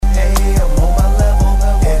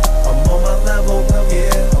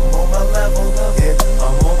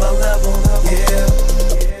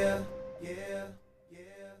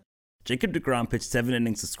Jacob deGROM pitched 7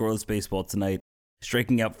 innings of scoreless baseball tonight,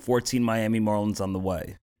 striking out 14 Miami Marlins on the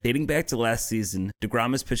way. Dating back to last season,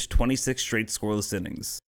 deGROM has pitched 26 straight scoreless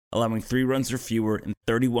innings, allowing 3 runs or fewer in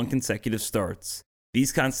 31 consecutive starts.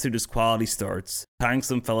 These constitute his quality starts, tying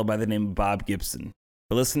some fellow by the name of Bob Gibson.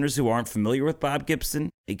 For listeners who aren't familiar with Bob Gibson,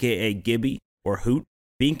 aka Gibby or Hoot,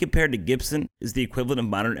 being compared to Gibson is the equivalent of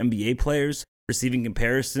modern NBA players receiving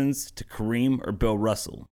comparisons to Kareem or Bill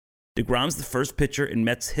Russell. deGROM's the first pitcher in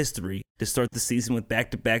Mets history to start the season with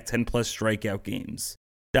back-to-back 10-plus strikeout games.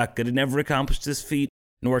 Gooden never accomplished this feat,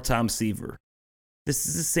 nor Tom Seaver. This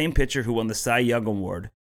is the same pitcher who won the Cy Young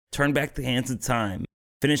Award, turned back the hands of time,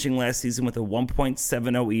 finishing last season with a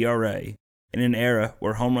 1.70 ERA in an era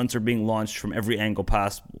where home runs are being launched from every angle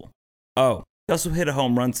possible. Oh, he also hit a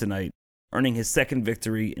home run tonight, earning his second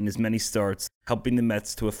victory in as many starts, helping the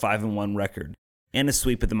Mets to a 5-1 record, and a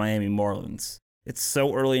sweep of the Miami Marlins. It's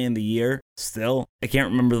so early in the year, still, I can't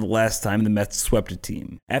remember the last time the Mets swept a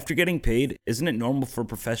team. After getting paid, isn't it normal for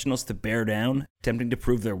professionals to bear down, attempting to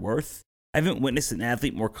prove their worth? I haven't witnessed an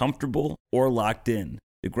athlete more comfortable or locked in.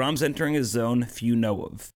 deGROM's entering a zone few know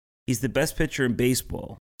of. He's the best pitcher in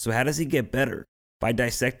baseball, so how does he get better? By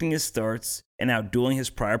dissecting his starts and outdueling his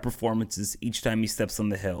prior performances each time he steps on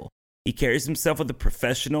the hill. He carries himself with a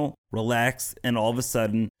professional, relaxed, and all of a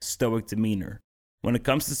sudden, stoic demeanor. When it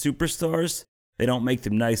comes to superstars, they don't make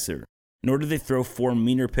them nicer, nor do they throw 4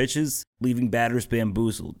 meaner pitches, leaving batters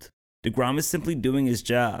bamboozled. deGROM is simply doing his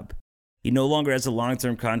job. He no longer has a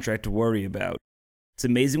long-term contract to worry about. It's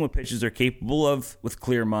amazing what pitchers are capable of with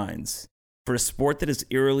clear minds. For a sport that is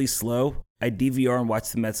eerily slow, I DVR and watch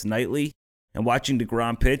the Mets nightly, and watching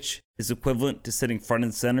deGROM pitch is equivalent to sitting front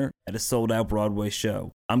and center at a sold-out Broadway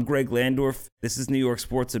show. I'm Greg Landorf, this is New York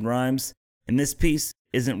Sports and Rhymes, and this piece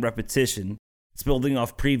isn't repetition. It's building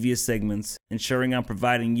off previous segments, ensuring I'm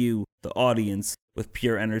providing you, the audience, with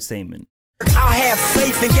pure entertainment. I have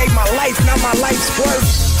faith and gave my life, now my life's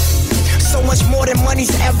worth so much more than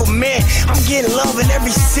money's ever meant. I'm getting love in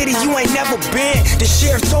every city you ain't never been. The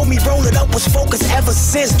sheriff told me roll it up was focused ever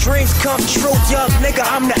since. Dreams come true, young nigga,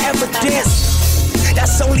 I'm the evidence.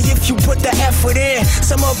 That's only if you put the effort in.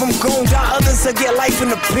 Some of them gon' die, others will get life in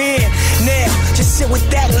the pen. Now, just sit with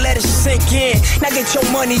that and let it sink in. Now get your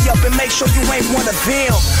money up and make sure you ain't one of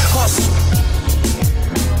them. Hustle.